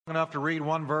Enough to read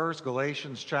one verse,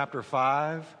 Galatians chapter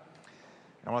 5.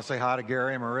 I want to say hi to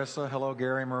Gary and Marissa. Hello,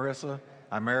 Gary and Marissa.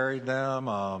 I married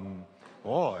them,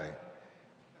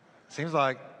 seems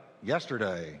like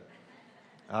yesterday,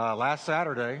 last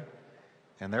Saturday,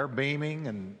 and they're beaming.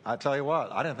 And I tell you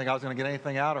what, I didn't think I was going to get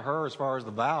anything out of her as far as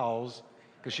the vows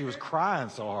because she was crying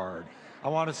so hard. I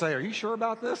wanted to say, are you sure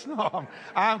about this? No,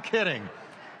 I'm kidding.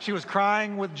 She was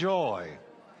crying with joy.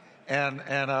 And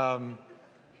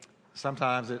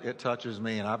sometimes it touches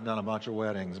me, and I've done a bunch of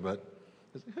weddings, but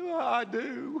I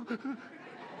do.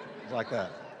 It's like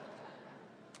that.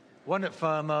 Wasn't it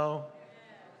fun, though?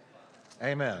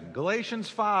 Amen. Galatians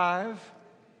 5.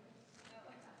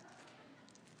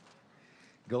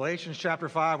 Galatians chapter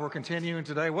 5, we're continuing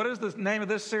today. What is the name of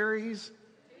this series?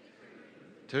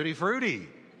 Tutti, Fruti.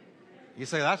 You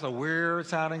say, that's a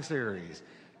weird-sounding series.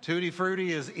 Tutti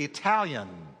Frutti is Italian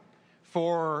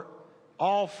for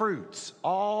all fruits,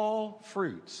 all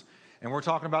fruits. And we're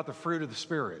talking about the fruit of the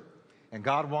Spirit. And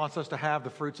God wants us to have the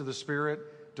fruits of the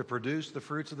Spirit, to produce the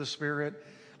fruits of the Spirit.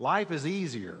 Life is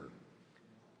easier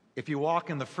if you walk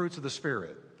in the fruits of the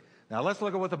Spirit. Now let's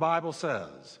look at what the Bible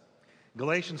says.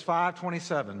 Galatians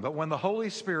 5:27. But when the Holy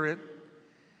Spirit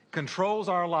controls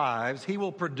our lives, He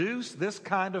will produce this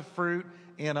kind of fruit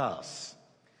in us.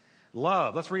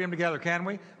 Love. Let's read them together, can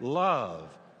we? Love,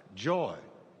 joy.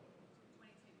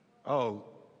 Oh,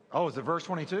 is it verse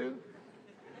 22?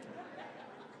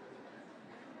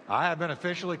 I have been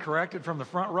officially corrected from the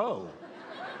front row.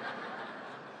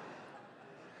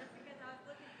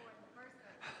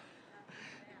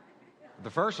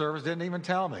 The first service didn't even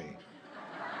tell me.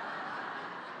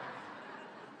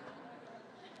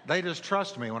 They just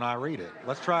trust me when I read it.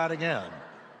 Let's try it again.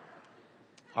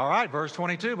 All right, verse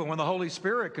 22. But when the Holy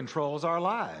Spirit controls our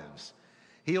lives,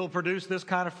 He'll produce this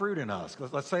kind of fruit in us.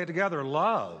 Let's say it together.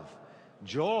 Love,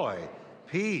 joy,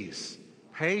 peace,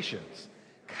 patience,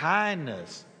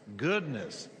 kindness,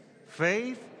 goodness,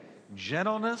 faith,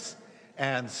 gentleness,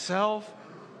 and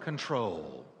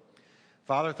self-control.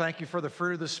 Father, thank you for the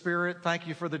fruit of the Spirit. Thank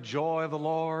you for the joy of the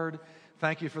Lord.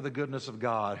 Thank you for the goodness of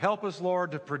God. Help us,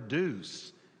 Lord, to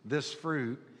produce this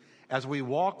fruit as we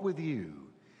walk with you.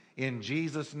 In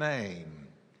Jesus' name,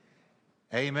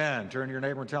 amen. Turn to your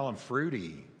neighbor and tell him,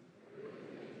 fruity.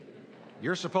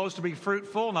 You're supposed to be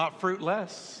fruitful, not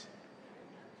fruitless.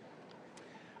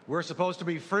 We're supposed to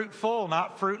be fruitful,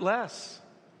 not fruitless.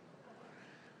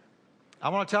 I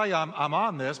want to tell you, I'm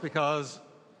on this because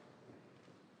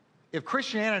if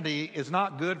Christianity is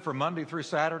not good for Monday through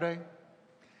Saturday,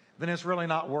 then it's really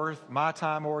not worth my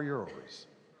time or yours.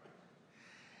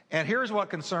 And here's what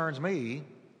concerns me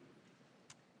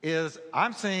is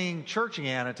I'm seeing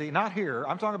churchianity, not here.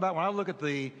 I'm talking about when I look at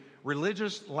the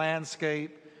religious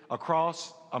landscape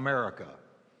across America.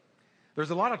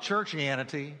 There's a lot of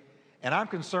churchianity, and I'm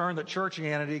concerned that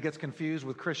churchianity gets confused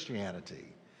with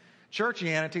Christianity.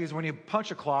 Churchianity is when you punch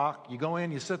a clock, you go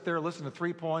in, you sit there, listen to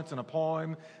 3 points in a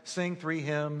poem, sing 3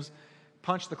 hymns,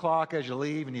 punch the clock as you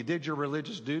leave, and you did your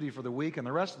religious duty for the week, and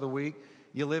the rest of the week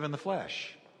you live in the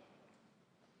flesh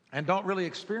and don't really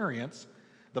experience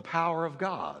the power of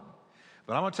God.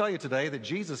 But I'm going to tell you today that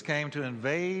Jesus came to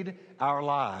invade our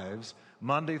lives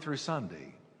Monday through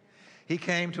Sunday. He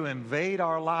came to invade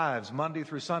our lives Monday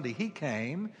through Sunday. He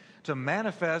came to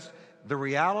manifest the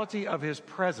reality of His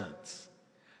presence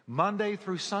Monday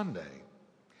through Sunday.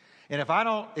 And if I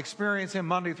don't experience Him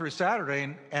Monday through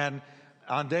Saturday and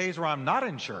on days where I'm not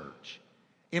in church,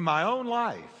 in my own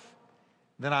life,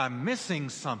 then I'm missing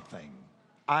something.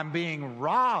 I'm being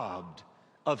robbed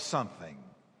of something.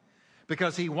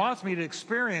 Because He wants me to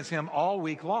experience Him all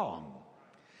week long.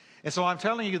 And so I'm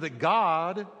telling you that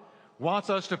God wants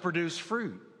us to produce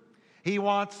fruit. He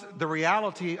wants the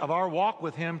reality of our walk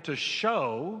with Him to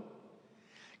show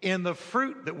in the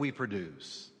fruit that we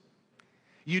produce.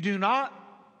 You do not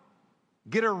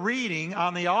get a reading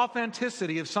on the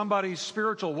authenticity of somebody's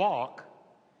spiritual walk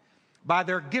by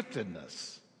their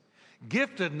giftedness.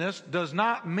 Giftedness does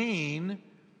not mean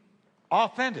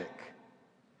authentic.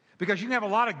 Because you can have a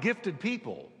lot of gifted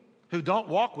people who don't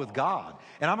walk with God.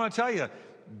 And I'm going to tell you,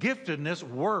 giftedness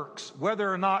works whether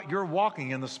or not you're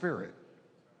walking in the Spirit.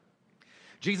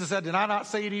 Jesus said, did I not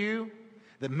say to you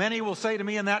that many will say to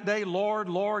me in that day, Lord,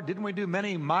 Lord, didn't we do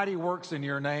many mighty works in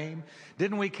your name?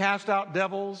 Didn't we cast out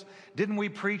devils? Didn't we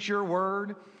preach your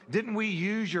word? Didn't we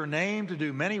use your name to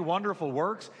do many wonderful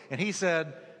works? And He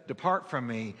said, depart from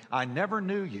me, I never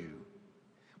knew you.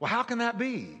 Well, how can that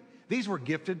be? These were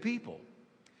gifted people.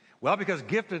 Well, because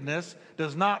giftedness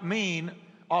does not mean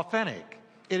authentic.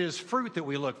 It is fruit that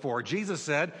we look for. Jesus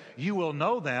said, you will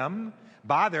know them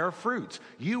by their fruits.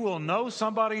 You will know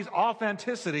somebody's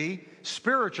authenticity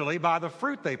spiritually by the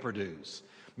fruit they produce,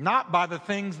 not by the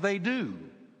things they do,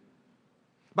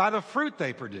 by the fruit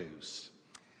they produce.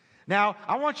 Now,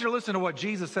 I want you to listen to what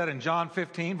Jesus said in John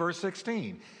 15, verse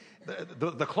 16.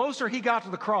 The closer he got to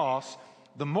the cross,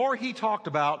 the more he talked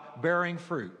about bearing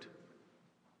fruit.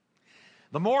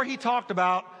 The more he talked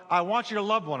about, I want you to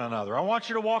love one another. I want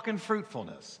you to walk in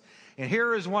fruitfulness. And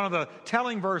here is one of the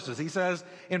telling verses. He says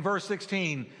in verse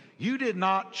 16, you did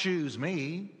not choose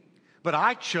me, but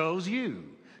I chose you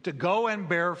to go and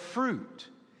bear fruit,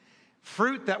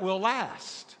 fruit that will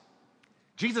last.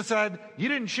 Jesus said, you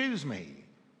didn't choose me.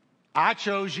 I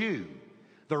chose you.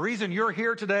 The reason you're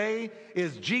here today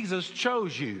is Jesus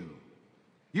chose you.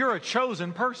 You're a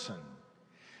chosen person.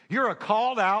 You're a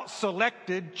called out,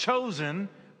 selected, chosen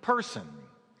person.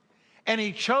 And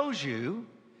he chose you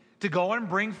to go and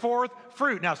bring forth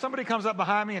fruit. Now, somebody comes up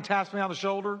behind me and taps me on the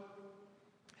shoulder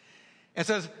and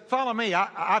says, follow me,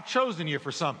 I've chosen you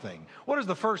for something. What is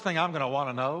the first thing I'm going to want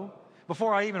to know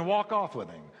before I even walk off with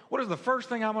him? What is the first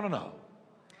thing I want to know?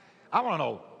 I want to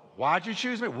know, why'd you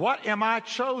choose me? What am I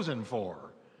chosen for?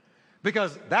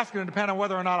 Because that's going to depend on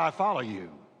whether or not I follow you.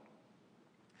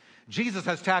 Jesus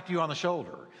has tapped you on the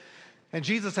shoulder. And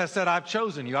Jesus has said, I've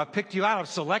chosen you. I've picked you out. I've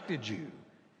selected you.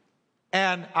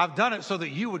 And I've done it so that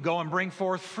you would go and bring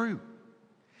forth fruit.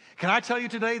 Can I tell you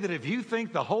today that if you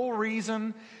think the whole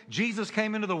reason Jesus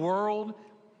came into the world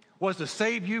was to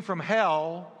save you from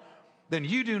hell, then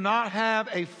you do not have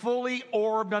a fully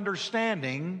orbed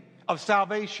understanding of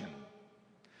salvation.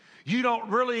 You don't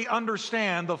really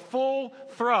understand the full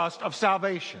thrust of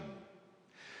salvation.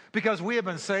 Because we have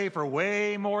been saved for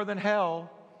way more than hell.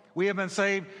 We have been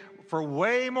saved for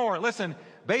way more. Listen,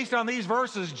 based on these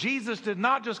verses, Jesus did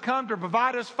not just come to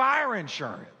provide us fire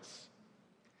insurance.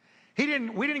 We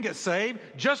didn't get saved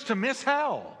just to miss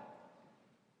hell.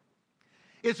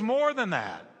 It's more than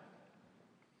that.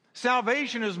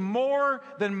 Salvation is more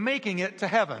than making it to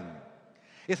heaven.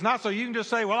 It's not so you can just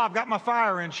say, well, I've got my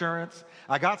fire insurance.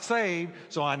 I got saved,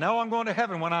 so I know I'm going to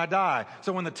heaven when I die.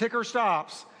 So when the ticker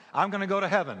stops, I'm going to go to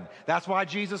heaven. That's why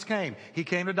Jesus came. He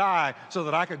came to die so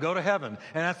that I could go to heaven.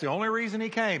 And that's the only reason he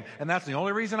came. And that's the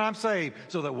only reason I'm saved.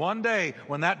 So that one day,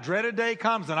 when that dreaded day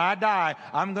comes and I die,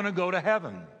 I'm going to go to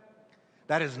heaven.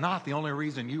 That is not the only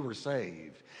reason you were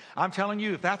saved. I'm telling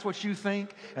you, if that's what you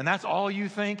think, and that's all you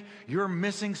think, you're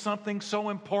missing something so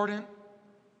important.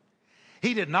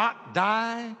 He did not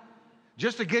die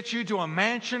just to get you to a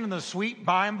mansion in the sweet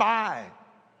by and by.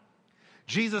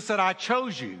 Jesus said, I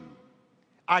chose you.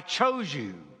 I chose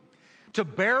you to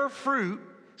bear fruit,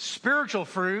 spiritual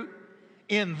fruit,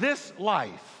 in this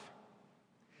life.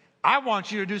 I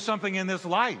want you to do something in this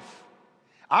life.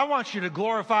 I want you to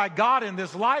glorify God in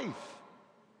this life.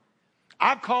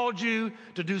 I've called you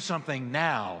to do something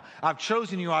now. I've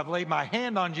chosen you. I've laid my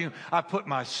hand on you. I've put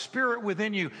my spirit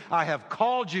within you. I have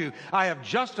called you. I have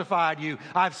justified you.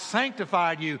 I've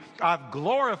sanctified you. I've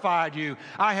glorified you.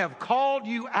 I have called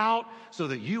you out so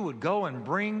that you would go and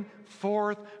bring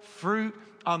forth fruit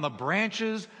on the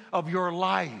branches of your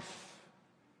life.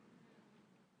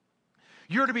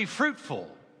 You're to be fruitful.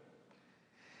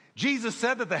 Jesus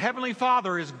said that the Heavenly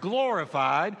Father is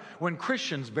glorified when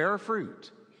Christians bear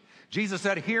fruit. Jesus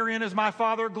said, herein is my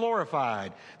Father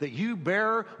glorified, that you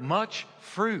bear much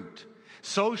fruit.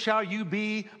 So shall you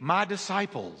be my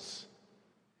disciples.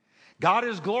 God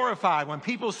is glorified when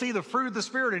people see the fruit of the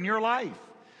Spirit in your life.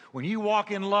 When you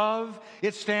walk in love,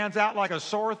 it stands out like a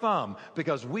sore thumb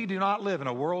because we do not live in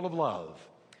a world of love.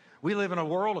 We live in a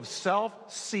world of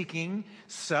self-seeking,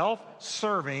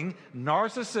 self-serving,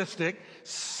 narcissistic,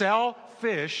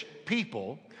 selfish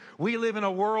people. We live in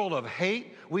a world of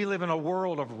hate. We live in a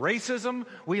world of racism.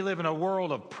 We live in a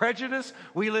world of prejudice.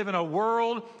 We live in a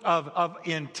world of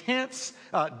intense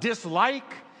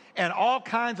dislike and all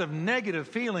kinds of negative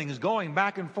feelings going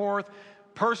back and forth,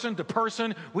 person to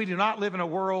person. We do not live in a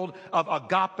world of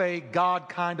agape, God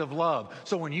kind of love.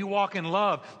 So when you walk in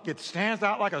love, it stands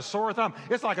out like a sore thumb.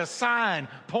 It's like a sign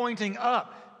pointing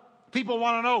up. People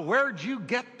want to know, where'd you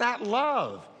get that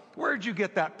love? Where'd you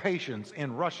get that patience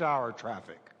in rush hour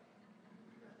traffic?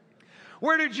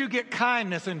 Where did you get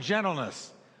kindness and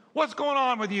gentleness? What's going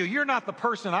on with you? You're not the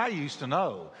person I used to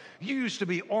know. You used to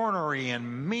be ornery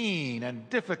and mean and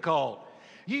difficult.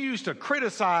 You used to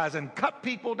criticize and cut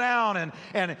people down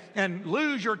and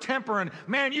lose your temper. And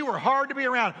man, you were hard to be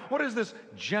around. What is this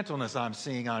gentleness I'm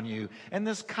seeing on you? And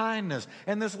this kindness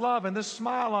and this love and this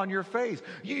smile on your face?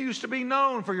 You used to be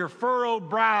known for your furrowed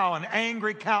brow and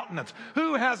angry countenance.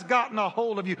 Who has gotten a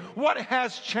hold of you? What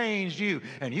has changed you?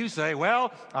 And you say,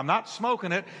 well, I'm not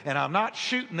smoking it, and I'm not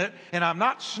shooting it, and I'm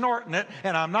not snorting it,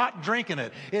 and I'm not drinking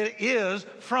it. It is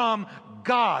from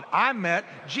God. I met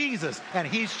Jesus, and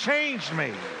He's changed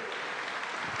me.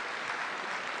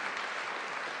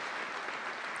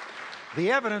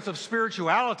 The evidence of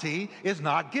spirituality is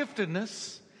not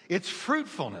giftedness, it's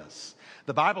fruitfulness.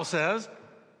 The Bible says,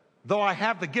 though I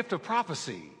have the gift of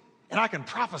prophecy, and I can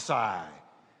prophesy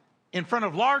in front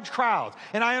of large crowds,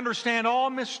 and I understand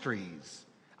all mysteries,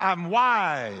 I'm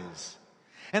wise.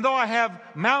 And though I have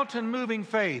mountain-moving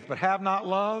faith, but have not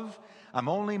love, I'm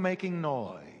only making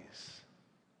noise.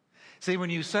 See, when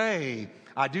you say,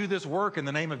 I do this work in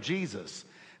the name of Jesus,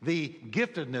 the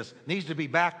giftedness needs to be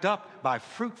backed up by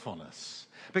fruitfulness,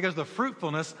 because the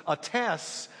fruitfulness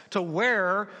attests to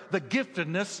where the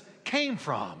giftedness came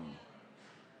from.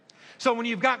 So when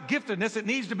you've got giftedness, it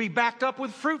needs to be backed up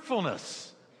with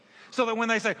fruitfulness, so that when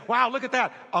they say, wow, look at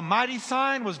that, a mighty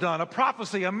sign was done, a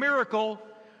prophecy, a miracle,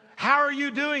 how are you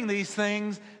doing these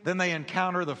things? Then they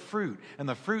encounter the fruit. And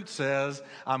the fruit says,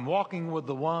 I'm walking with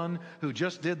the one who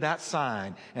just did that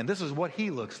sign. And this is what he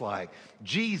looks like.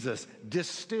 Jesus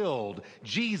distilled.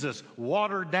 Jesus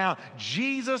watered down.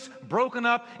 Jesus broken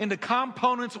up into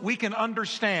components we can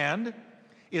understand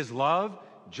is love,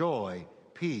 joy,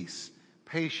 peace,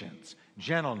 patience,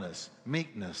 gentleness,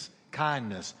 meekness,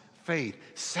 kindness, faith,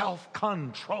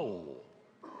 self-control.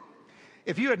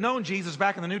 If you had known Jesus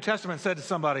back in the New Testament and said to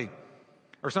somebody,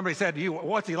 or somebody said to you,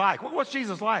 what's he like? What's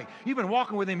Jesus like? You've been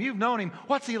walking with him. You've known him.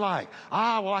 What's he like?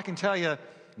 Well, I can tell you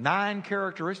 9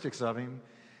 characteristics of him.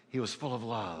 He was full of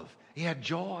love. He had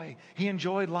joy. He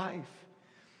enjoyed life.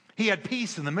 He had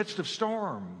peace in the midst of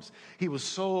storms. He was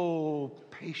so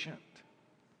patient.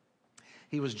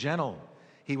 He was gentle.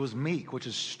 He was meek, which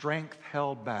is strength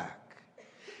held back.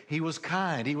 He was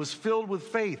kind. He was filled with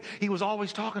faith. He was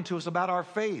always talking to us about our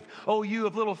faith. Oh, you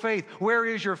of little faith, where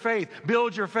is your faith?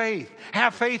 Build your faith.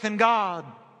 Have faith in God.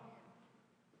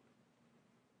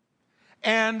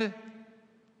 And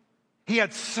he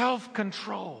had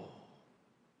self-control.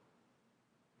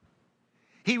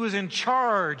 He was in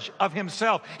charge of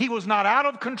himself. He was not out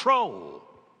of control.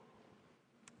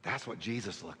 That's what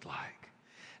Jesus looked like.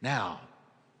 Now,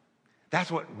 that's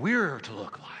what we're to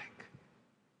look like.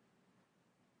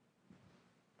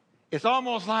 It's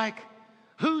almost like,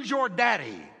 who's your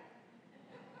daddy?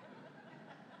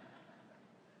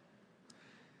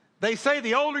 They say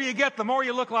the older you get, the more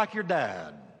you look like your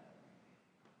dad.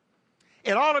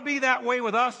 It ought to be that way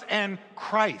with us and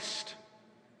Christ.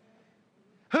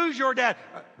 Who's your dad?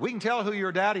 We can tell who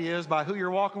your daddy is by who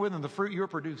you're walking with and the fruit you're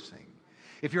producing.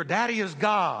 If your daddy is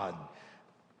God,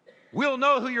 we'll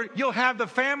know you'll have the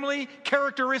family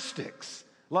characteristics.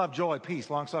 Love, joy, peace,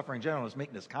 long-suffering, gentleness,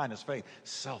 meekness, kindness, faith,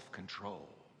 self-control.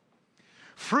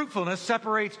 Fruitfulness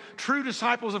separates true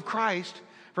disciples of Christ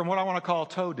from what I want to call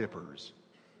toe dippers.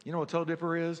 You know what a toe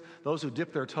dipper is? Those who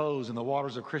dip their toes in the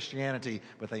waters of Christianity,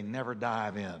 but they never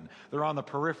dive in. They're on the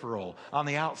peripheral, on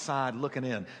the outside looking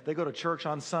in. They go to church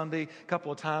on Sunday a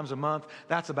couple of times a month.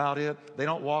 That's about it. They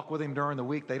don't walk with him during the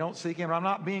week. They don't seek him. I'm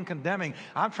not being condemning.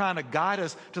 I'm trying to guide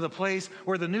us to the place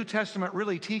where the New Testament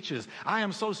really teaches. I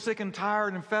am so sick and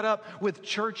tired and fed up with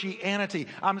churchianity.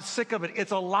 I'm sick of it.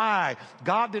 It's a lie.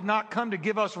 God did not come to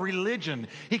give us religion.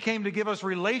 He came to give us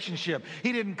relationship.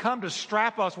 He didn't come to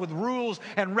strap us with rules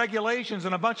and regulations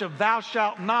and a bunch of thou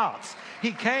shalt nots.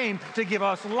 He came to give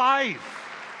us life.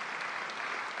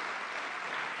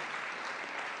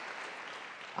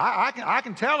 I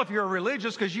can tell if you're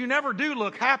religious because you never do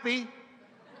look happy.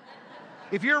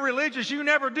 If you're religious, you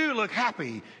never do look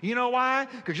happy. You know why?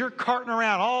 Because you're carting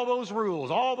around all those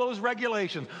rules, all those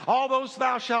regulations, all those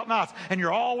thou shalt nots, and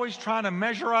you're always trying to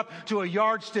measure up to a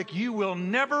yardstick you will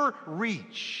never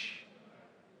reach.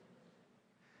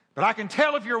 But I can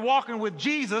tell if you're walking with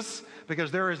Jesus because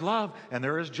there is love and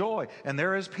there is joy and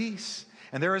there is peace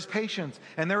and there is patience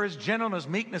and there is gentleness,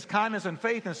 meekness, kindness, and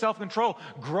faith and self-control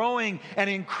growing and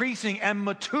increasing and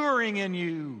maturing in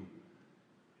you.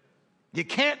 You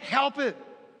can't help it.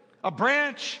 A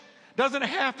branch doesn't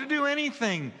have to do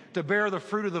anything to bear the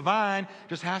fruit of the vine,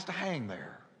 just has to hang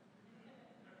there.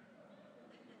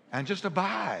 And just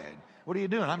abide. What are you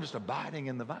doing? I'm just abiding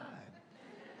in the vine.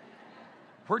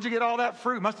 Where'd you get all that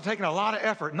fruit? Must have taken a lot of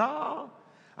effort. No,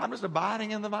 I'm just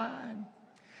abiding in the vine.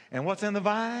 And what's in the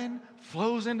vine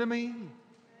flows into me.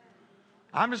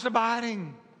 I'm just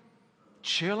abiding,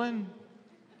 chilling,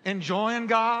 Enjoying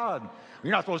God.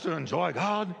 You're not supposed to enjoy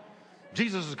God.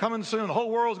 Jesus is coming soon. The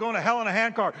whole world's going to hell in a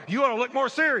handcart. You ought to look more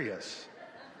serious.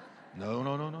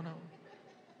 No.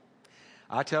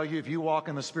 I tell you, if you walk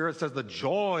in the Spirit, it says the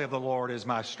joy of the Lord is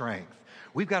my strength.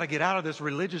 We've got to get out of this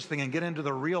religious thing and get into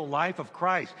the real life of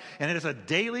Christ. And it is a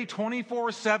daily,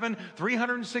 24/7,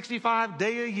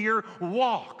 365-day-a-year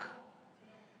walk.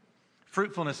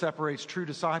 Fruitfulness separates true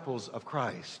disciples of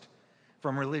Christ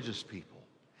from religious people.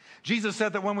 Jesus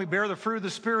said that when we bear the fruit of the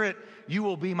Spirit, you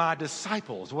will be my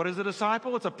disciples. What is a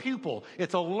disciple? It's a pupil.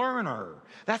 It's a learner.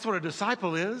 That's what a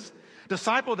disciple is.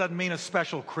 Disciple doesn't mean a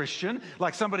special Christian,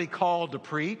 like somebody called to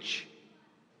preach.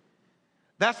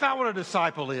 That's not what a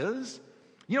disciple is.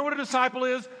 You know what a disciple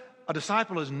is? A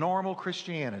disciple is normal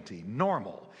Christianity.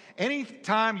 Normal.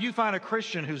 Anytime you find a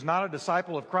Christian who's not a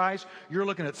disciple of Christ, you're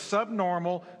looking at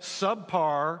subnormal,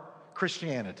 subpar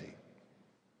Christianity.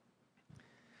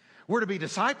 We're to be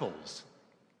disciples.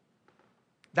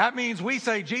 That means we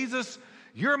say, Jesus,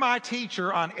 you're my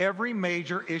teacher on every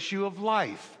major issue of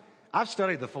life. I've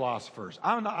studied the philosophers.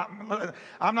 I'm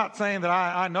not saying that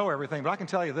I know everything, but I can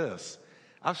tell you this.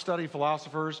 I've studied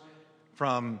philosophers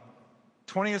from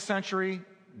 20th century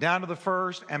down to the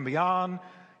first and beyond.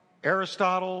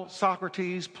 Aristotle,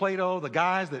 Socrates, Plato, the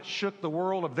guys that shook the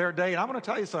world of their day. And I'm going to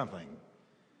tell you something.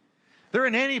 There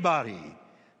isn't anybody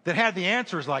that had the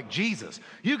answers like Jesus.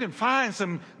 You can find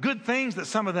some good things that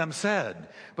some of them said.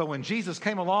 But when Jesus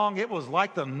came along, it was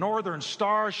like the northern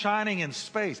star shining in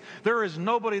space. There is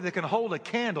nobody that can hold a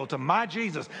candle to my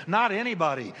Jesus. Not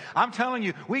anybody. I'm telling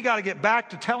you, we got to get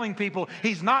back to telling people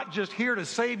He's not just here to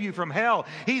save you from hell.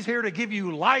 He's here to give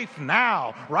you life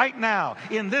now, right now,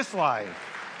 in this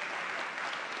life.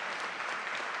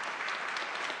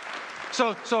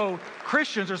 So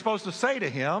Christians are supposed to say to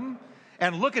Him,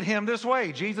 and look at Him this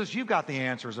way. Jesus, you've got the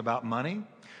answers about money.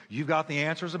 You've got the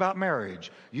answers about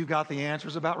marriage. You've got the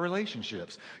answers about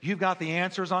relationships. You've got the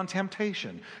answers on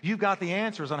temptation. You've got the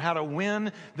answers on how to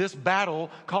win this battle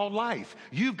called life.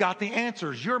 You've got the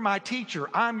answers. You're my teacher.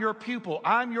 I'm your pupil.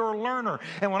 I'm your learner.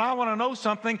 And when I want to know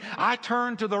something, I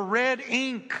turn to the red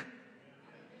ink.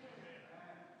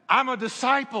 I'm a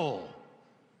disciple.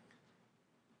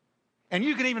 And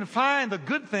you can even find the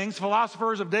good things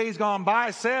philosophers of days gone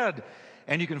by said.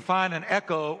 And you can find an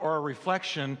echo or a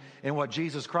reflection in what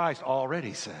Jesus Christ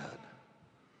already said.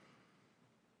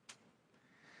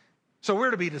 So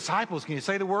we're to be disciples. Can you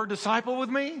say the word disciple with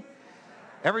me?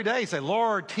 Every day say,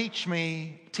 Lord, teach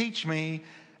me, teach me.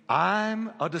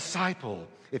 I'm a disciple.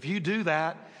 If you do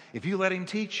that, if you let Him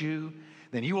teach you,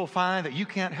 then you will find that you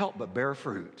can't help but bear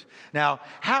fruit. Now,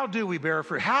 how do we bear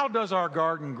fruit? How does our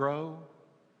garden grow?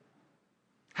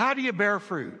 How do you bear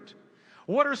fruit?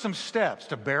 What are some steps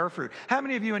to bear fruit? How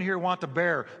many of you in here want to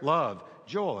bear love,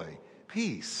 joy,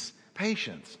 peace,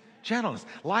 patience, gentleness?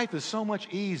 Life is so much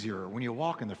easier when you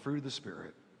walk in the fruit of the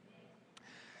Spirit.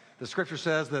 The Scripture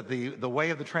says that the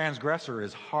way of the transgressor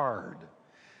is hard.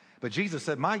 But Jesus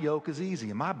said, my yoke is easy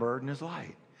and my burden is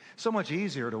light. So much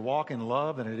easier to walk in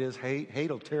love than it is hate.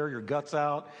 Hate will tear your guts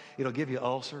out. It'll give you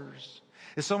ulcers.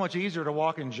 It's so much easier to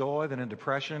walk in joy than in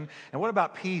depression. And what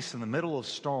about peace in the middle of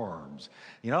storms?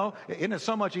 You know, isn't it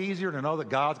so much easier to know that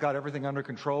God's got everything under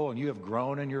control and you have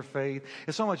grown in your faith?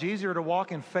 It's so much easier to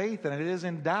walk in faith than it is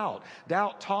in doubt.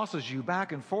 Doubt tosses you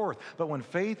back and forth. But when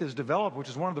faith is developed, which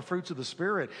is one of the fruits of the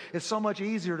Spirit, it's so much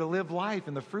easier to live life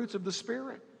in the fruits of the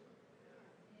Spirit.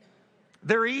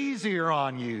 They're easier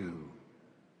on you.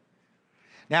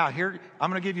 Now, here, I'm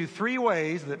going to give you 3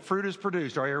 ways that fruit is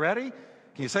produced. Are you ready?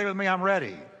 Can you say with me, I'm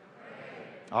ready?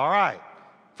 All right.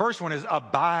 First one is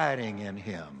abiding in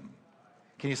Him.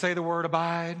 Can you say the word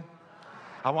abide?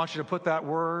 I want you to put that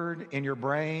word in your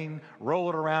brain, roll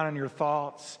it around in your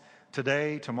thoughts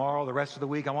today, tomorrow, the rest of the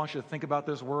week. I want you to think about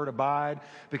this word abide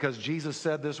because Jesus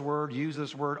said this word, used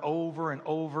this word over and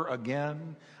over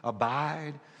again.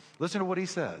 Abide. Listen to what He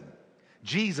said.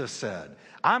 Jesus said,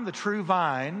 I'm the true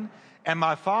vine and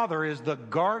my Father is the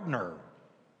gardener.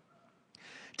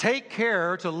 Take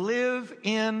care to live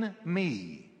in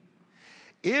me.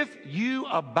 If you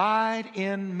abide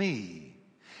in me,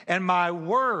 and my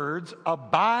words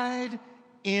abide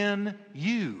in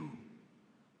you,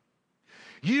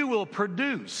 you will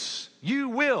produce, you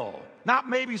will, not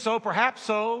maybe so, perhaps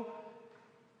so,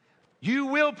 you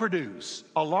will produce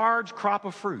a large crop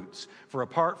of fruits. For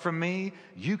apart from me,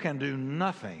 you can do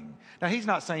nothing. Now, He's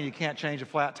not saying you can't change a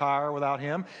flat tire without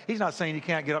Him. He's not saying you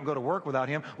can't get up and go to work without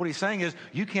Him. What He's saying is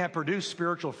you can't produce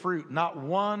spiritual fruit, not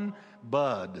one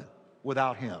bud,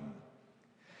 without Him.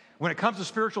 When it comes to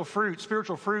spiritual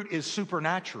fruit is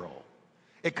supernatural.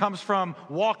 It comes from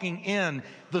walking in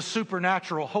the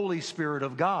supernatural Holy Spirit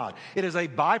of God. It is a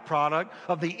byproduct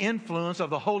of the influence of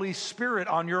the Holy Spirit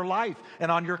on your life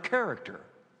and on your character.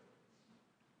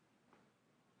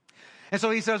 And so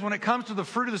he says, when it comes to the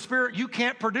fruit of the Spirit, you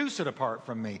can't produce it apart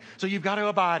from me. So you've got to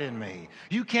abide in me.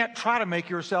 You can't try to make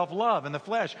yourself love in the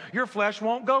flesh. Your flesh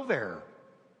won't go there.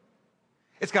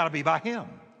 It's got to be by him.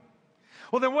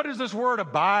 Well, then what does this word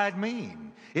abide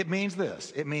mean? It means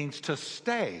this. It means to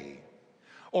stay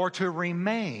or to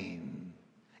remain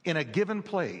in a given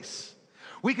place.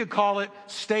 We could call it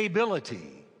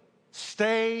stability,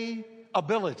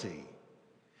 stay-ability.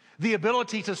 The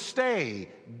ability to stay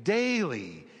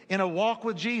daily in a walk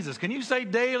with Jesus. Can you say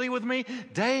daily with me?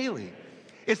 Daily.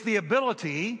 It's the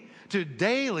ability to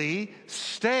daily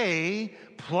stay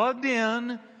plugged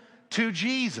in to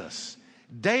Jesus.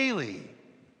 Daily.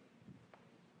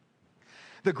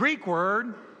 The Greek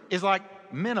word is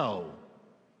like minnow,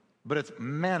 but it's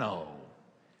meno.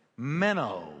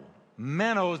 Meno.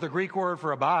 Meno is the Greek word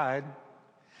for abide.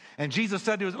 And Jesus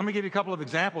said to us, let me give you a couple of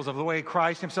examples of the way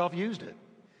Christ himself used it.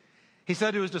 He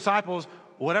said to his disciples,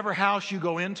 whatever house you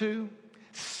go into,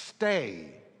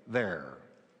 stay there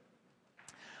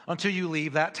until you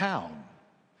leave that town.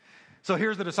 So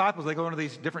here's the disciples. They go into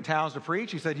these different towns to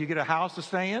preach. He said, you get a house to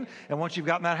stay in, and once you've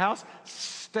gotten that house,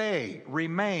 stay,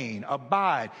 remain,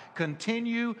 abide,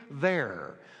 continue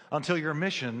there until your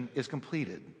mission is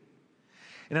completed.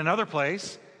 In another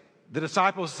place, the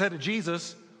disciples said to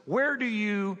Jesus, where do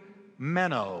you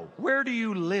meno? Where do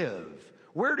you live?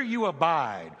 Where do you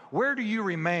abide? Where do you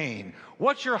remain?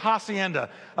 What's your hacienda?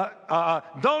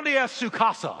 Donde es su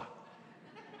casa?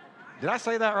 Did I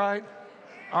say that right?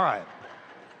 All right.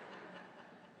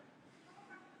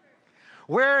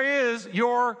 Where is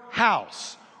your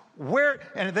house? Where?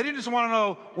 And they didn't just want to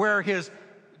know where his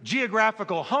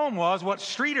geographical home was, what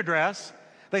street address.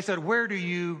 They said, where do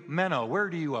you meno? Where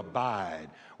do you abide?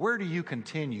 Where do you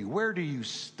continue? Where do you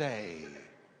stay?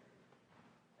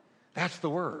 That's the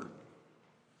word.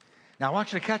 Now, I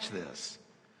want you to catch this.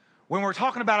 When we're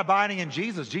talking about abiding in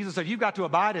Jesus, Jesus said, you've got to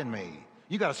abide in me.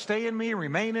 You've got to stay in me,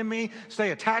 remain in me,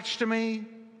 stay attached to me.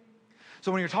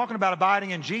 So when you're talking about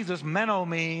abiding in Jesus, meno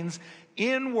means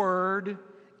inward,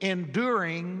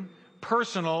 enduring,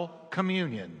 personal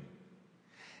communion.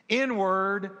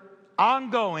 Inward,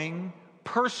 ongoing,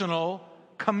 personal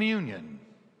communion.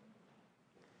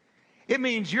 It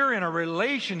means you're in a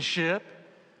relationship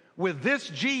with this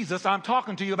Jesus I'm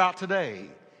talking to you about today.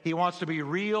 He wants to be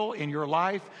real in your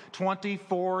life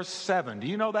 24/7. Do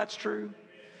you know that's true?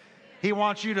 He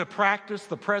wants you to practice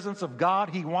the presence of God.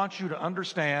 He wants you to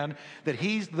understand that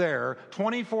he's there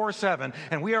 24/7,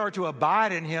 and we are to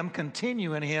abide in him,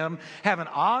 continue in him, have an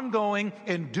ongoing,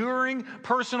 enduring,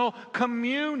 personal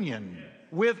communion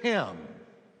with him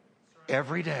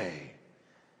every day.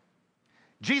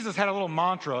 Jesus had a little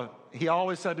mantra he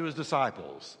always said to his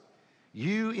disciples,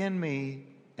 you in me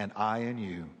and I in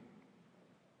you.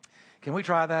 Can we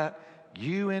try that?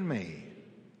 You in me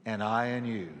and I in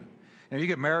you. Now, you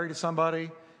get married to somebody,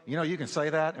 you know, you can say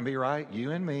that and be right.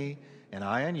 You and me and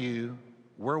I and you,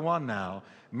 we're one now.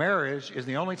 Marriage is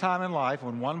the only time in life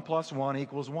when 1 + 1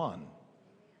 = 1.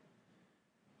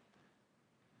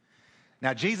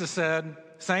 Now, Jesus said,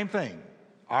 same thing.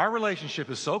 Our relationship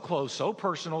is so close, so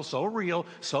personal, so real,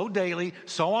 so daily,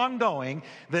 so ongoing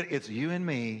that it's you and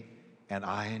me and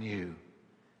I and you.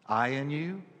 I and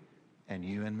you and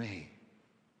you and me.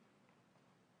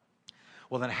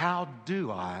 Well, then how do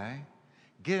I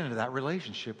get into that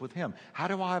relationship with him? How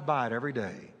do I abide every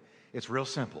day? It's real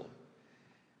simple.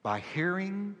 By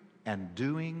hearing and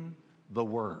doing the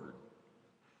word.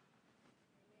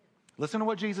 Listen to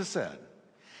what Jesus said.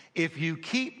 If you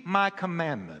keep my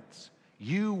commandments,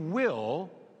 you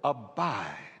will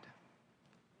abide.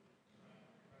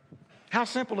 How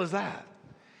simple is that?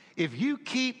 If you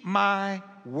keep my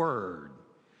word,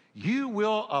 you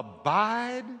will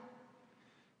abide,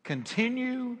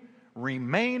 continue,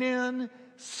 remain in,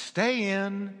 stay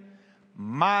in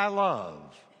my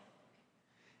love.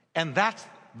 And that's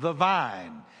the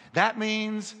vine. That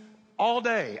means all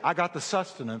day I got the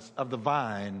sustenance of the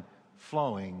vine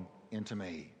flowing into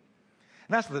me.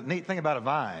 And that's the neat thing about a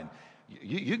vine.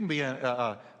 You can be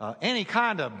any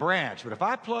kind of branch, but if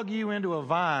I plug you into a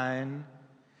vine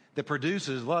that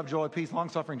produces love, joy, peace,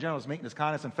 long-suffering, gentleness, meekness,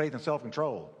 kindness, and faith, and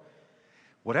self-control,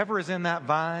 whatever is in that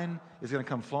vine is going to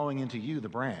come flowing into you, the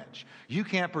branch. You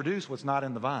can't produce what's not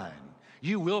in the vine.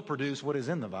 You will produce what is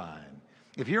in the vine.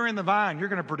 If you're in the vine, you're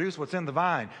going to produce what's in the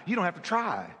vine. You don't have to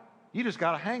try. You just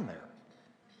got to hang there.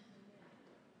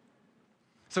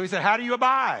 So he said, how do you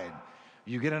abide?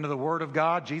 You get into the Word of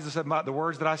God. Jesus said, the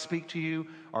words that I speak to you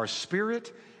are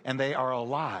spirit and they are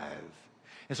alive.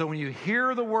 And so when you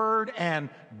hear the Word and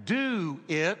do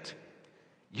it,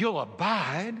 you'll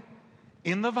abide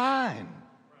in the vine.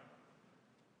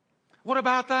 What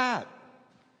about that?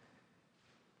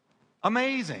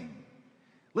 Amazing.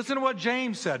 Listen to what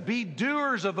James said. Be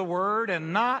doers of the Word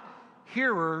and not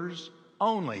hearers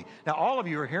only. Now, all of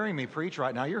you are hearing me preach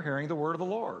right now. You're hearing the Word of the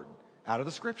Lord out of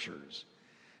the Scriptures.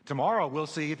 Tomorrow, we'll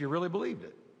see if you really believed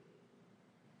it.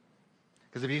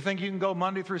 Because if you think you can go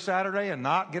Monday through Saturday and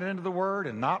not get into the Word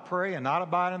and not pray and not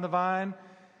abide in the vine,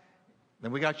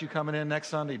 then we got you coming in next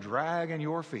Sunday dragging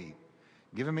your feet,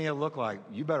 giving me a look like,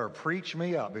 you better preach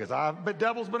me up because the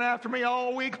devil's been after me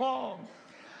all week long.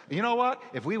 You know what?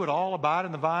 If we would all abide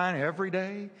in the vine every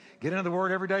day, get into the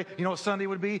Word every day, you know what Sunday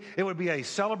would be? It would be a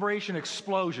celebration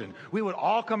explosion. We would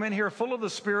all come in here full of the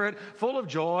Spirit, full of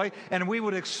joy, and we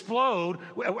would explode.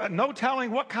 No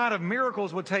telling what kind of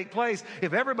miracles would take place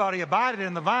if everybody abided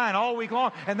in the vine all week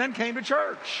long and then came to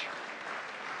church.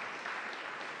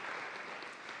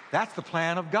 That's the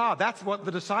plan of God. That's what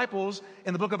the disciples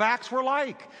in the book of Acts were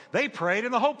like. They prayed,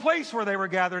 and the whole place where they were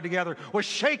gathered together was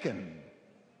shaken.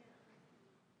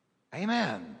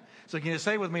 Amen. So can you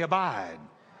say with me, abide?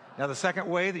 Now, the second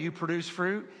way that you produce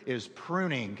fruit is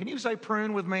pruning. Can you say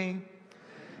prune with me?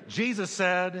 Jesus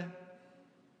said,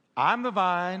 I'm the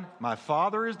vine, my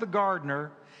Father is the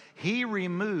gardener. He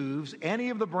removes any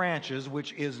of the branches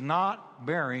which is not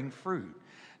bearing fruit.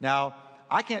 Now,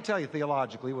 I can't tell you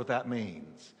theologically what that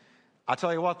means. I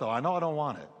tell you what, though, I know I don't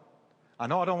want it. I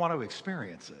know I don't want to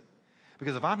experience it.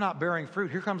 Because if I'm not bearing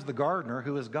fruit, here comes the gardener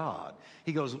who is God.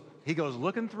 He goes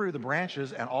looking through the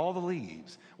branches and all the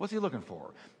leaves. What's he looking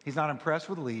for? He's not impressed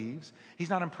with leaves.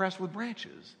 He's not impressed with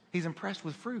branches. He's impressed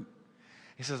with fruit.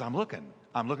 He says, I'm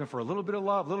looking for a little bit of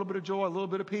love, a little bit of joy, a little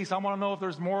bit of peace. I want to know if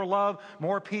there's more love,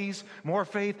 more peace, more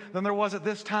faith than there was at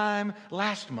this time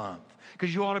last month.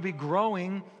 Because you ought to be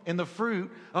growing in the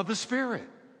fruit of the Spirit.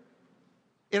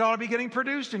 It ought to be getting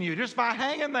produced in you just by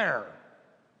hanging there.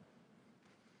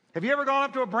 Have you ever gone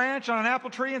up to a branch on an apple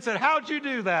tree and said, how'd you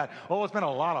do that? Oh, it's been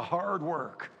a lot of hard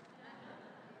work.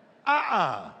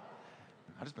 I've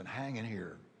just been hanging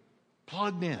here,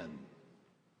 plugged in.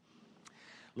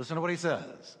 Listen to what he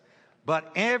says.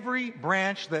 But every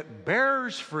branch that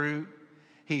bears fruit,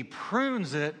 he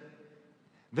prunes it,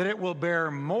 that it will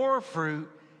bear more fruit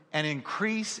and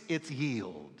increase its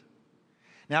yield.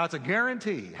 Now, it's a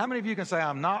guarantee. How many of you can say,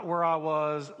 I'm not where I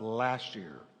was last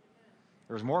year?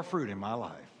 There's more fruit in my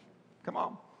life. Come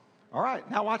on. All right,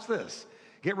 now watch this.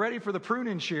 Get ready for the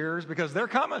pruning shears because they're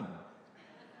coming.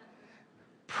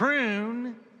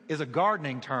 Prune is a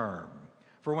gardening term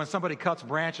for when somebody cuts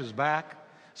branches back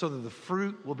so that the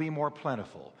fruit will be more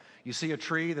plentiful. You see a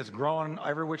tree that's growing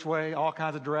every which way, all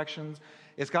kinds of directions.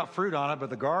 It's got fruit on it,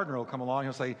 but the gardener will come along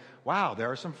and he'll say, wow,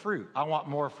 there's some fruit. I want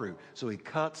more fruit. So he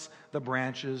cuts the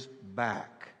branches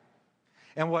back.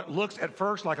 And what looks at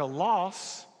first like a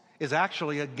loss is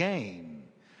actually a gain,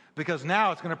 because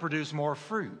now it's going to produce more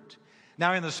fruit.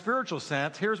 Now, in the spiritual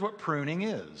sense, here's what pruning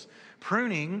is.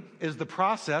 Pruning is the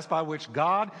process by which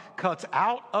God cuts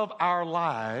out of our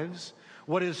lives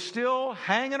what is still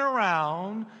hanging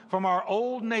around from our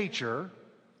old nature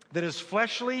that is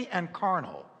fleshly and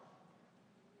carnal.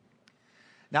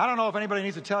 Now, I don't know if anybody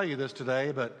needs to tell you this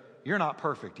today, but you're not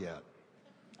perfect yet.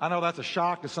 I know that's a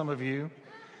shock to some of you,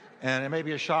 and it may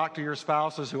be a shock to your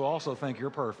spouses who also think you're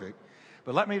perfect.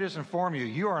 But let me just inform you,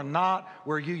 you are not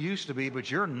where you used to be,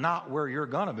 but you're not where you're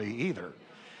going to be either.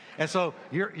 And so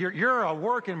you're a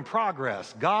work in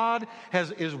progress. God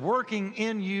is working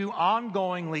in you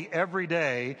ongoingly every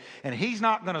day, and he's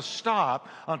not going to stop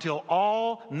until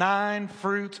all 9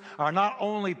 fruits are not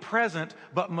only present,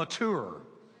 but mature.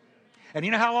 And you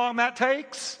know how long that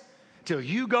takes? Till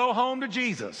you go home to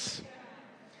Jesus.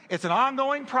 It's an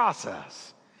ongoing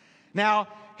process. Now,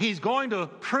 he's going to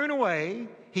prune away.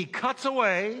 He cuts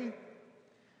away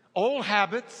old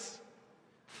habits,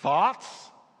 thoughts,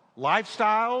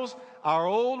 lifestyles, our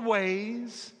old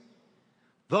ways.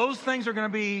 Those things are going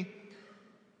to be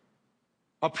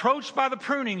approached by the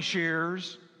pruning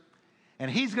shears,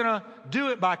 and he's going to do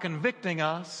it by convicting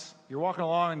us. You're walking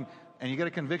along and you get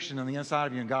a conviction on the inside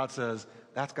of you, and God says,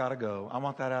 that's got to go. I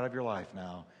want that out of your life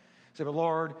now. You say, but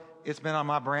Lord, it's been on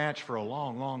my branch for a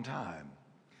long, long time.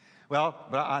 Well,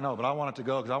 but I know, but I want it to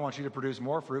go because I want you to produce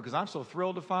more fruit because I'm so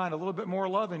thrilled to find a little bit more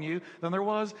love in you than there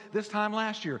was this time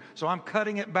last year. So I'm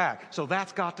cutting it back. So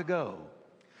that's got to go.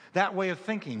 That way of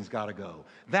thinking's got to go.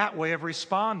 That way of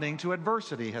responding to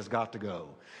adversity has got to go.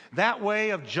 That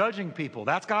way of judging people,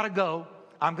 that's got to go.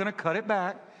 I'm going to cut it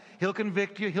back. He'll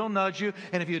convict you. He'll nudge you.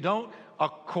 And if you don't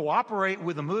cooperate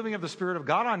with the moving of the Spirit of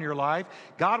God on your life,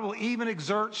 God will even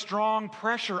exert strong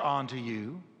pressure onto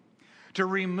you to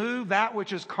remove that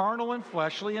which is carnal and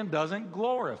fleshly and doesn't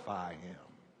glorify Him.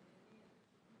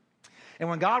 And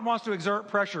when God wants to exert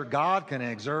pressure, God can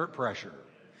exert pressure.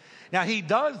 Now, He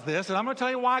does this, and I'm going to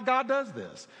tell you why God does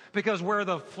this. Because where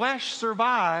the flesh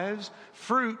survives,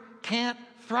 fruit can't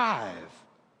thrive.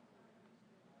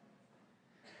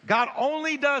 God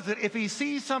only does it if He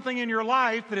sees something in your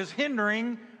life that is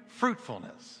hindering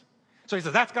fruitfulness. So He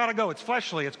says, that's got to go. It's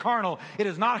fleshly. It's carnal. It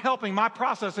is not helping my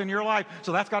process in your life,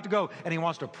 so that's got to go. And He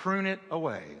wants to prune it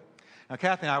away. Now,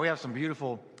 Kathy and I, we have some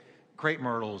beautiful crepe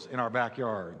myrtles in our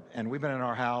backyard. And we've been in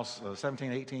our house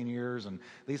 17, 18 years, and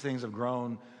these things have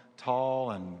grown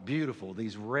tall and beautiful.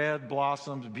 These red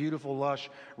blossoms, beautiful, lush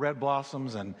red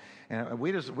blossoms, and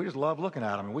we just love looking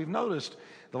at them. And we've noticed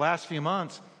the last few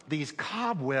months these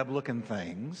cobweb-looking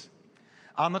things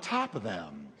on the top of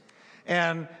them.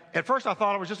 And at first I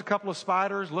thought it was just a couple of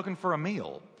spiders looking for a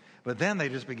meal. But then they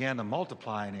just began to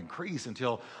multiply and increase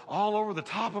until all over the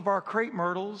top of our crepe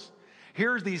myrtles,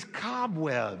 here's these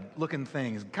cobweb-looking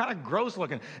things, kind of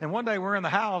gross-looking. And one day we're in the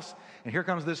house, and here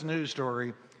comes this news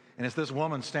story, and it's this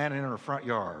woman standing in her front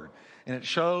yard. And it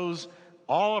shows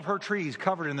all of her trees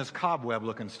covered in this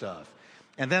cobweb-looking stuff.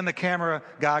 And then the camera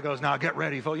guy goes, now get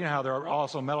ready, folks. You know how they're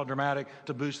also melodramatic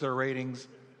to boost their ratings?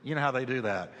 You know how they do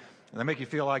that. And they make you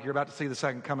feel like you're about to see the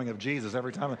second coming of Jesus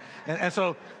every time. And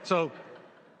so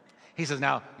he says,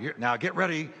 now get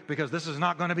ready, because this is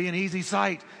not going to be an easy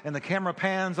sight. And the camera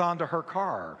pans onto her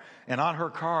car. And on her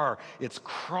car, it's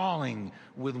crawling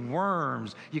with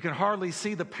worms. You can hardly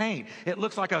see the paint. It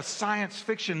looks like a science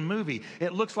fiction movie.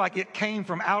 It looks like it came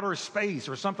from outer space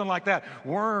or something like that.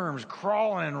 Worms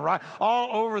crawling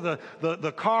all over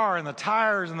the car and the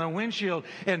tires and the windshield.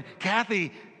 And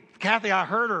Kathy, I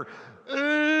heard her,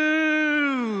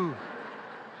 ooh.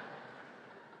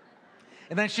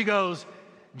 And then she goes,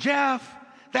 Jeff,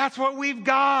 that's what we've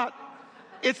got.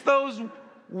 It's those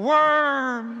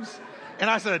worms. And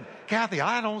I said, Kathy,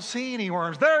 I don't see any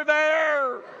worms. They're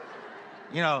there.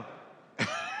 You know,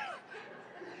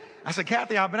 I said,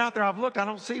 Kathy, I've been out there. I've looked. I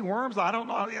don't see worms. I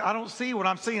don't see what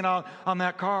I'm seeing on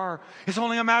that car. It's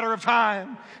only a matter of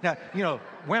time. Now, you know,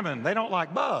 women, they don't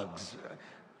like bugs.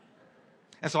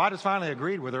 And so I just finally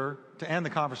agreed with her to end the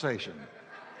conversation.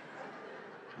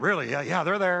 Really? Yeah,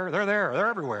 they're there. They're there. They're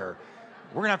everywhere.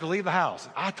 We're going to have to leave the house.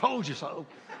 I told you so.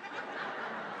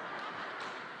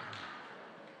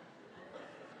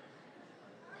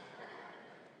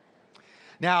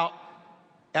 Now,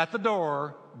 at the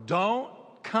door, don't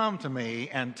come to me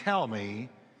and tell me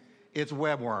it's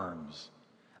webworms.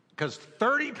 Because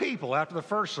 30 people after the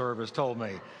first service told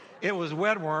me it was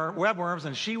webworms,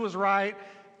 and she was right,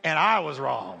 and I was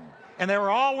wrong. And they were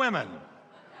all women.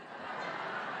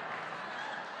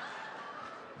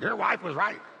 Your wife was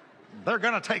right. They're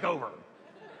going to take over.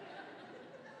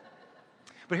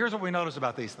 But here's what we notice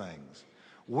about these things.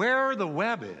 Where the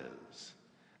web is,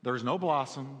 there's no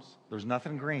blossoms, there's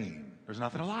nothing green, there's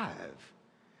nothing alive.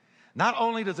 Not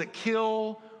only does it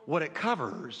kill what it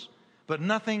covers, but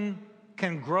nothing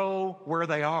can grow where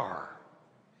they are.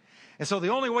 And so the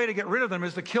only way to get rid of them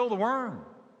is to kill the worm.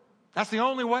 That's the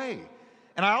only way.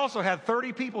 And I also had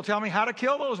 30 people tell me how to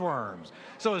kill those worms.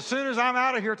 So as soon as I'm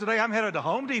out of here today, I'm headed to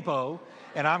Home Depot,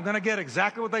 and I'm going to get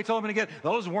exactly what they told me to get.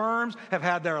 Those worms have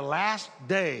had their last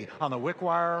day on the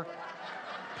wickwire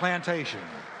plantation.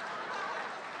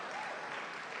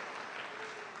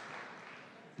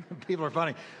 People are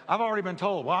funny. I've already been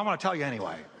told. Well, I'm going to tell you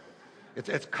anyway. It's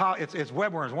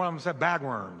webworms. One of them said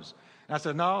bagworms. And I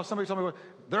said, no, somebody told me,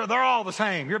 they're all the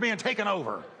same. You're being taken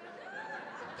over.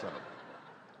 So.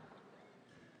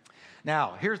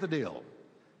 Now, here's the deal.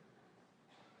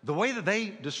 The way that they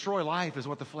destroy life is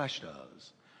what the flesh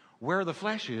does. Where the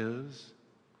flesh is,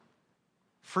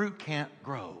 fruit can't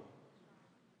grow.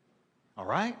 All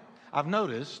right? I've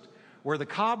noticed where the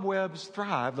cobwebs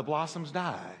thrive, the blossoms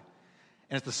die.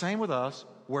 And it's the same with us.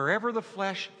 Wherever the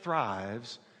flesh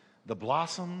thrives, the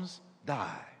blossoms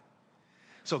die.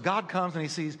 So God comes and He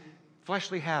sees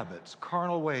fleshly habits,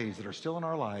 carnal ways that are still in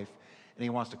our life, and He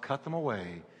wants to cut them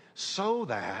away so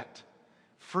that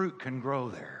fruit can grow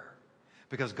there.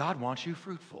 Because God wants you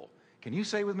fruitful. Can you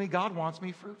say with me, God wants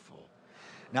me fruitful?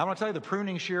 Now I'm going to tell you, the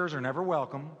pruning shears are never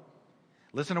welcome.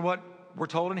 Listen to what we're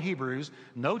told in Hebrews.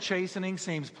 No chastening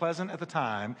seems pleasant at the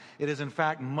time. It is in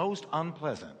fact most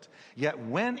unpleasant. Yet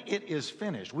when it is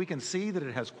finished, we can see that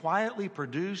it has quietly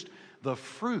produced the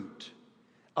fruit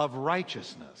of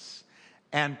righteousness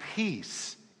and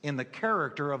peace in the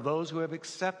character of those who have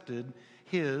accepted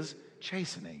His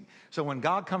chastening. So when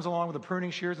God comes along with the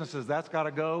pruning shears and says, that's got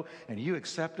to go, and you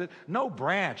accept it, no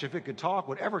branch, if it could talk,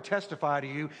 would ever testify to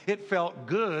you it felt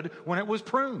good when it was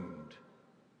pruned.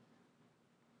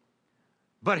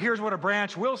 But here's what a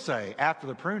branch will say. After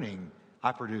the pruning,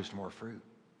 I produced more fruit.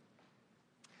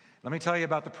 Let me tell you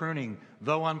about the pruning,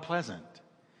 though unpleasant.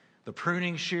 The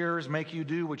pruning shears make you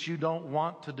do what you don't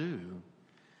want to do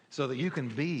so that you can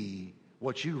be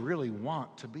what you really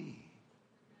want to be.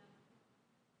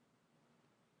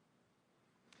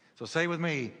 So say with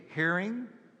me, hearing,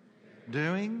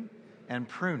 doing, and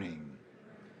pruning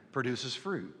produces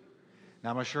fruit.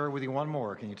 Now I'm going to share with you one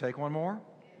more. Can you take one more?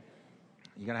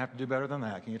 You're going to have to do better than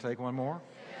that. Can you take one more?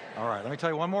 All right, let me tell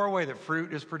you one more way that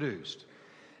fruit is produced.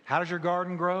 How does your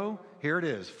garden grow? Here it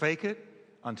is. Fake it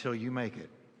until you make it.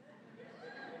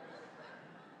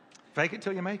 Fake it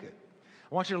till you make it.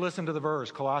 I want you to listen to the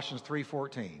verse, Colossians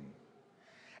 3:14.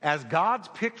 As God's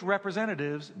picked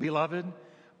representatives, beloved,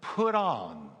 put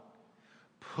on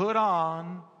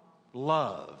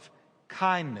love,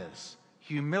 kindness,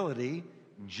 humility,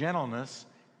 gentleness,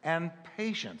 and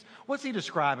patience. What's he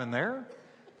describing there?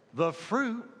 The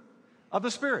fruit of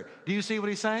the Spirit. Do you see what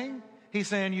he's saying? He's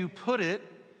saying you put it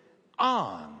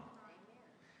on.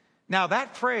 Now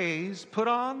that phrase, put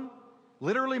on,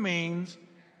 literally means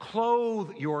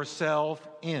clothe yourself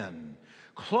in.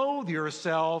 Clothe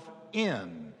yourself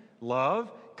in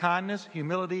love, kindness,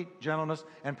 humility, gentleness,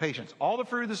 and patience. All the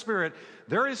fruit of the Spirit.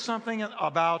 There is something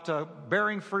about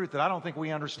bearing fruit that I don't think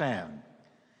we understand.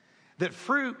 That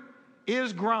fruit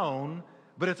is grown,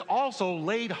 but it's also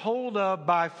laid hold of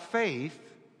by faith,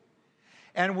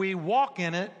 and we walk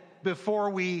in it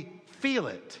before we feel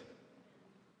it.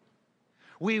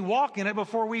 We walk in it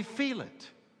before we feel it.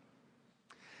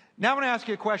 Now I'm going to ask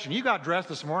you a question. You got dressed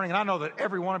this morning, and I know that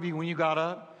every one of you, when you got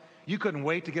up, you couldn't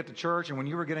wait to get to church, and when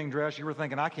you were getting dressed, you were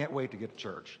thinking, I can't wait to get to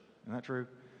church. Isn't that true?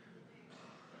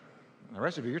 And the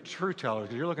rest of you, you're truth tellers,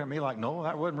 because you're looking at me like, no,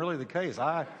 that wasn't really the case.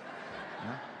 I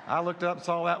looked up and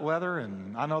saw that weather,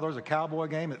 and I know there's a Cowboy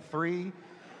game at 3,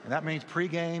 and that means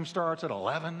pregame starts at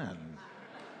 11,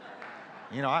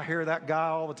 and I hear that guy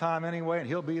all the time anyway, and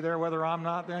he'll be there whether I'm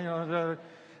not there.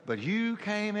 But you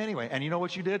came anyway, and you know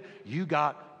what you did? You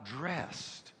got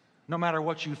dressed, no matter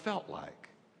what you felt like.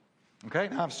 Okay,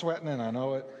 now I'm sweating and I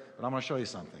know it, but I'm going to show you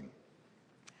something.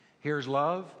 Here's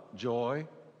love, joy,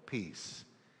 peace,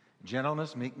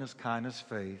 gentleness, meekness, kindness,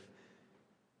 faith,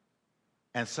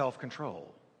 and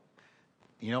self-control.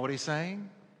 You know what he's saying?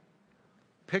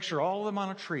 Picture all of them on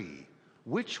a tree.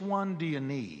 Which one do you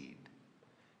need?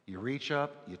 You reach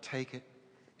up, you take it,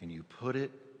 and you put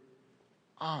it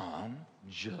on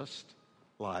just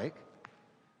like,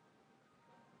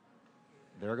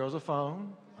 there goes a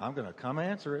phone. I'm going to come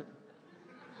answer it.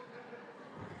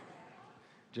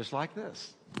 Just like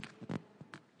this.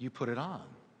 You put it on.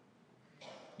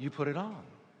 You put it on.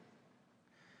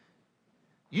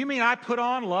 You mean I put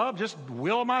on love, just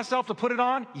will myself to put it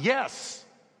on? Yes.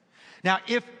 Now,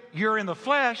 if you're in the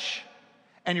flesh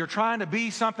and you're trying to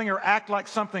be something or act like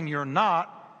something you're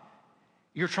not,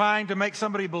 you're trying to make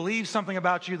somebody believe something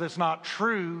about you that's not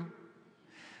true,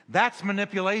 that's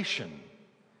manipulation.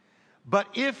 But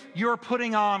if you're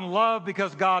putting on love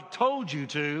because God told you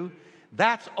to,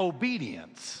 that's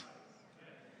obedience.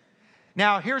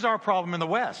 Now, here's our problem in the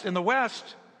West. In the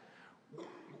West,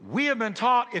 we have been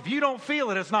taught if you don't feel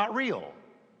it, it's not real.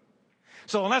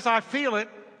 So unless I feel it,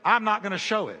 I'm not going to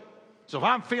show it. So if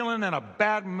I'm feeling in a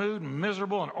bad mood,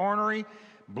 miserable and ornery,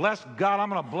 bless God, I'm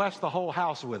going to bless the whole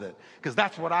house with it, because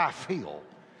that's what I feel.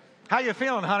 How you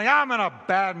feeling, honey? I'm in a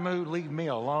bad mood. Leave me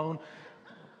alone.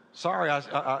 Sorry, I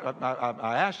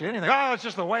asked you anything. Oh, it's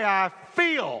just the way I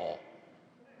feel.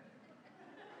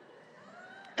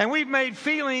 And we've made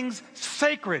feelings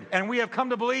sacred, and we have come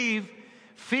to believe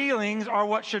feelings are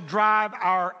what should drive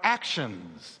our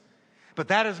actions. But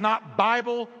that is not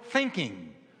Bible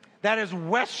thinking. That is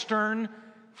Western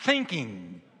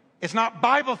thinking. It's not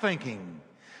Bible thinking.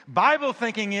 Bible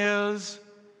thinking is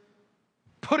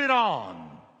put it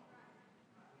on.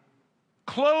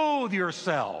 Clothe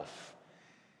yourself.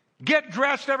 Get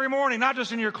dressed every morning, not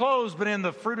just in your clothes, but in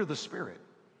the fruit of the Spirit.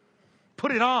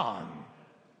 Put it on.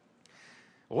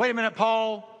 Wait a minute,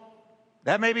 Paul.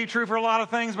 That may be true for a lot of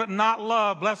things, but not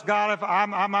love. Bless God, if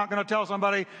I'm not going to tell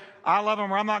somebody I love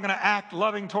them, or I'm not going to act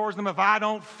loving towards them if I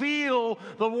don't feel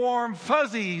the warm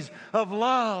fuzzies of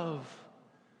love.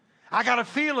 I got to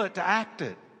feel it to act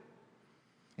it.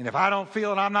 And if I don't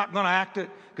feel it, I'm not going to act it,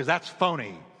 because that's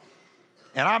phony.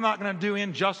 And I'm not going to do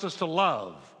injustice to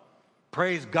love.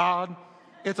 Praise God.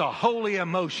 It's a holy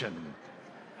emotion.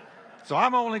 So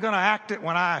I'm only going to act it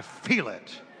when I feel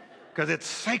it, because it's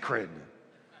sacred.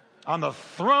 on the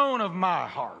throne of my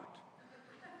heart.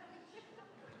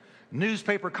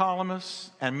 Newspaper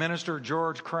columnist and minister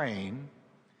George Crane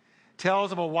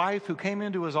tells of a wife who came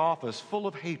into his office full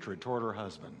of hatred toward her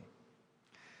husband.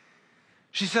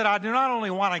 She said, I do not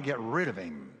only want to get rid of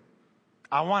him,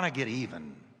 I want to get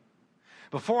even.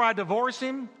 Before I divorce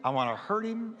him, I want to hurt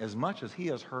him as much as he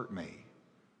has hurt me.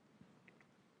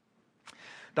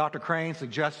 Dr. Crane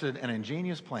suggested an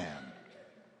ingenious plan.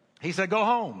 He said, go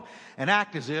home and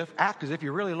act as if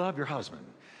you really love your husband.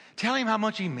 Tell him how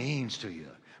much he means to you.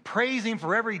 Praise him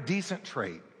for every decent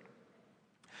trait.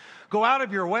 Go out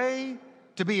of your way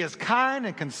to be as kind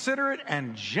and considerate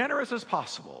and generous as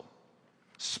possible.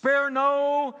 Spare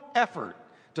no effort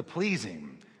to please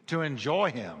him, to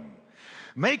enjoy him.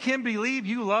 Make him believe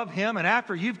you love him, and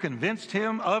after you've convinced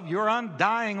him of your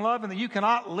undying love and that you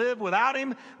cannot live without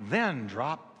him, then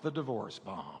drop the divorce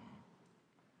bomb.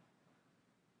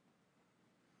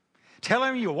 Tell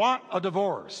him you want a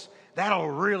divorce. That'll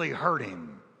really hurt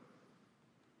him.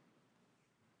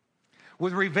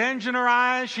 With revenge in her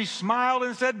eyes, she smiled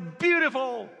and said,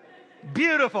 beautiful,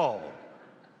 beautiful.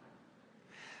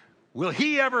 Will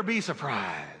he ever be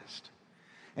surprised?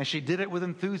 And she did it with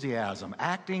enthusiasm,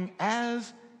 acting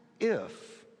as if.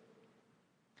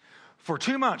 For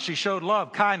 2 months, she showed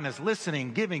love, kindness,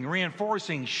 listening, giving,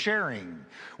 reinforcing, sharing.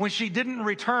 When she didn't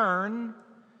return,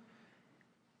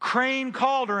 Crane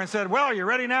called her and said, well, are you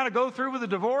ready now to go through with the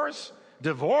divorce?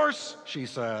 Divorce, she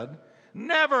said.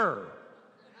 Never.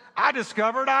 I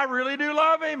discovered I really do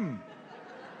love him.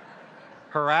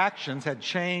 Her actions had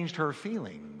changed her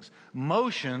feelings.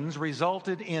 Motions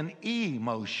resulted in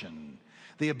emotion.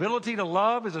 The ability to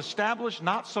love is established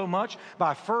not so much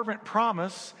by fervent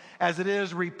promise as it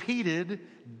is repeated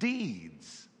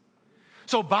deeds.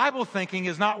 So Bible thinking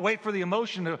is not wait for the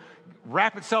emotion to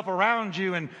wrap itself around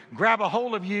you and grab a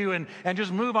hold of you and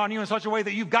just move on you in such a way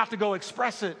that you've got to go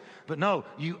express it. But no,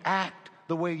 you act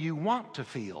the way you want to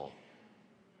feel.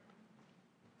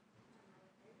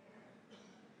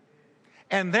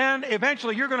 And then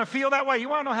eventually you're going to feel that way. You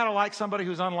want to know how to like somebody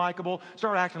who's unlikable?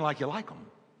 Start acting like you like them.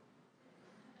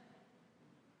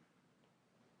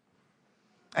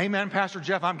 Amen, Pastor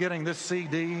Jeff, I'm getting this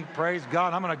CD. Praise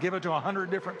God. I'm going to give it to 100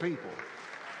 different people.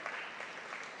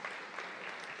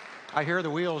 I hear the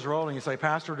wheels rolling. You say,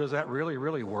 Pastor, does that really,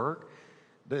 really work?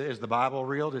 Is the Bible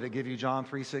real? Did it give you John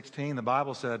 3:16? The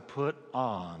Bible said, put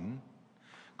on,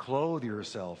 clothe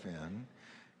yourself in.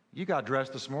 You got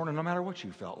dressed this morning no matter what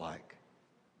you felt like.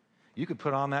 You could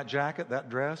put on that jacket, that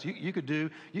dress. You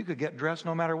could get dressed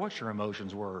no matter what your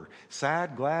emotions were.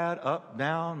 Sad, glad, up,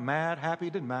 down, mad, happy,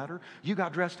 it didn't matter. You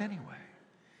got dressed anyway.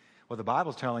 What the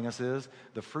Bible's telling us is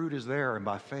the fruit is there, and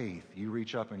by faith you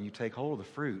reach up and you take hold of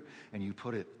the fruit and you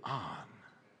put it on.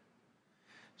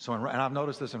 So, and I've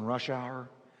noticed this in rush hour,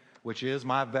 which is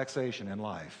my vexation in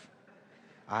life.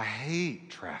 I hate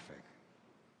traffic.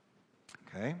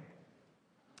 Okay?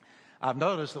 I've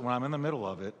noticed that when I'm in the middle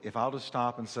of it, if I'll just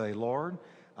stop and say, Lord,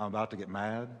 I'm about to get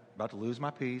mad, about to lose my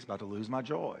peace, about to lose my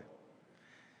joy.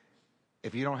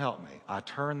 If you don't help me, I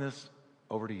turn this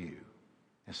over to you.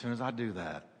 As soon as I do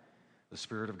that, the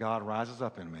Spirit of God rises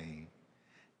up in me,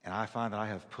 and I find that I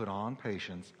have put on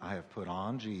patience, I have put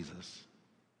on Jesus,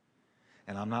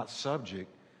 and I'm not subject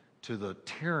to the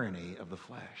tyranny of the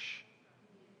flesh.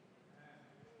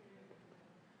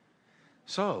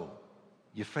 So,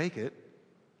 you fake it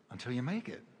until you make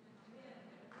it.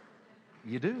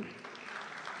 You do.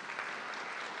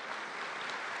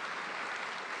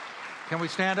 Can we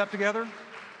stand up together?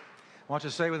 I want you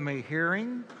to say with me,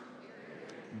 hearing,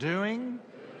 doing,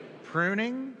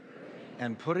 pruning,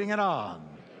 and putting it on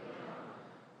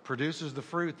produces the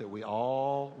fruit that we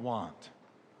all want.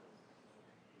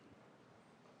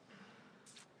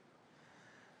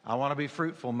 I want to be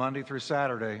fruitful Monday through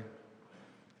Saturday.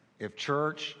 If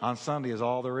church on Sunday is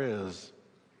all there is,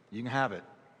 you can have it.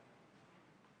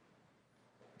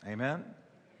 Amen?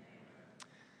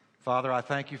 Father, I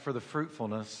thank you for the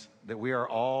fruitfulness that we are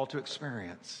all to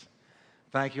experience.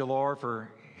 Thank you, Lord, for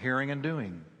hearing and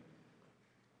doing,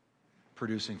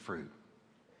 producing fruit.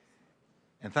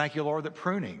 And thank you, Lord, that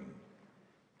pruning,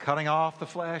 cutting off the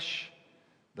flesh,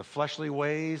 the fleshly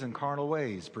ways and carnal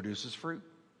ways produces fruit.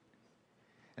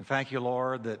 And thank you,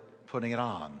 Lord, that putting it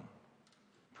on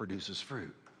produces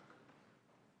fruit.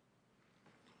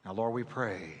 Now, Lord, we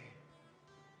pray,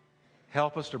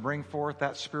 help us to bring forth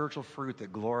that spiritual fruit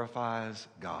that glorifies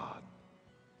God.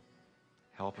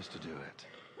 Help us to do it.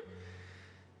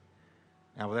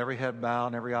 Now, with every head bowed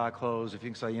and every eye closed, if you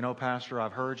can say, you know, Pastor,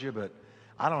 I've heard you, but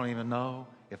I don't even know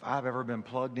if I've ever been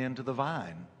plugged into the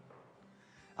vine.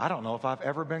 I don't know if I've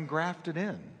ever been grafted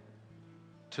in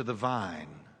to the vine.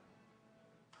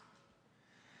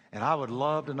 And I would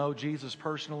love to know Jesus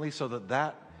personally so that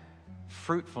that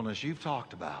fruitfulness you've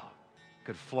talked about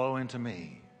could flow into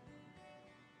me.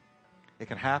 It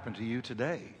can happen to you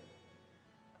today,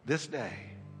 this day.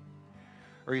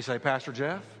 Or you say, Pastor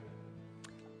Jeff,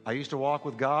 I used to walk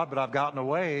with God, but I've gotten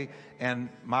away, and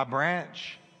my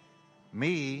branch,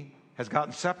 me, has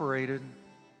gotten separated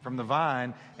from the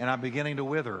vine, and I'm beginning to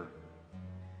wither.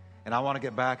 And I want to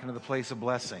get back into the place of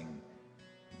blessing,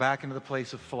 back into the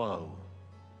place of flow.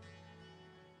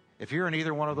 If you're in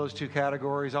either one of those two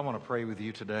categories, I want to pray with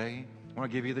you today. I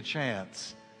want to give you the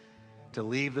chance to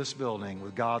leave this building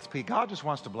with God's peace. God just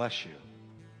wants to bless you.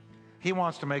 He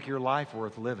wants to make your life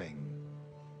worth living.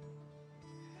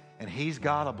 And He's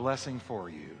got a blessing for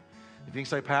you. If you can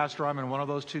say, Pastor, I'm in one of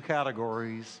those two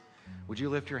categories, would you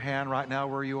lift your hand right now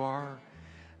where you are?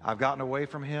 I've gotten away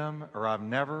from Him, or I've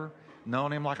never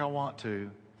known Him like I want to.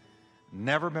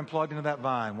 Never been plugged into that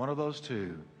vine. One of those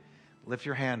two. Lift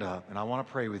your hand up, and I want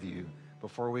to pray with you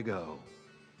before we go.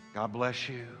 God bless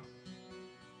you.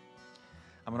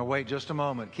 I'm going to wait just a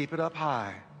moment. Keep it up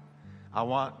high. I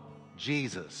want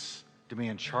Jesus to be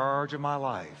in charge of my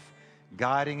life,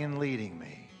 guiding and leading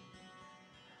me.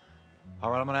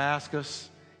 All right, I'm going to ask us,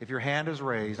 if your hand is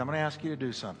raised, I'm going to ask you to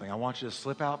do something. I want you to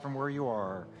slip out from where you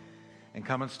are and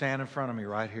come and stand in front of me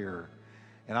right here.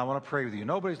 And I want to pray with you.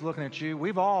 Nobody's looking at you.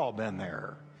 We've all been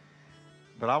there.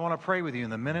 But I want to pray with you.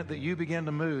 And the minute that you begin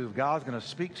to move, God's going to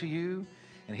speak to you,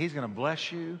 and He's going to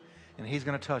bless you, and He's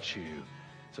going to touch you.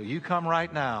 So you come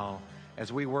right now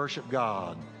as we worship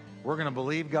God. We're going to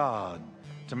believe God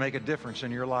to make a difference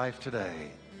in your life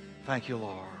today. Thank you,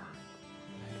 Lord.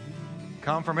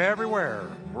 Come from everywhere.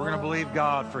 We're going to believe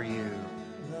God for you.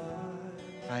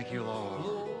 Thank you,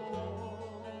 Lord.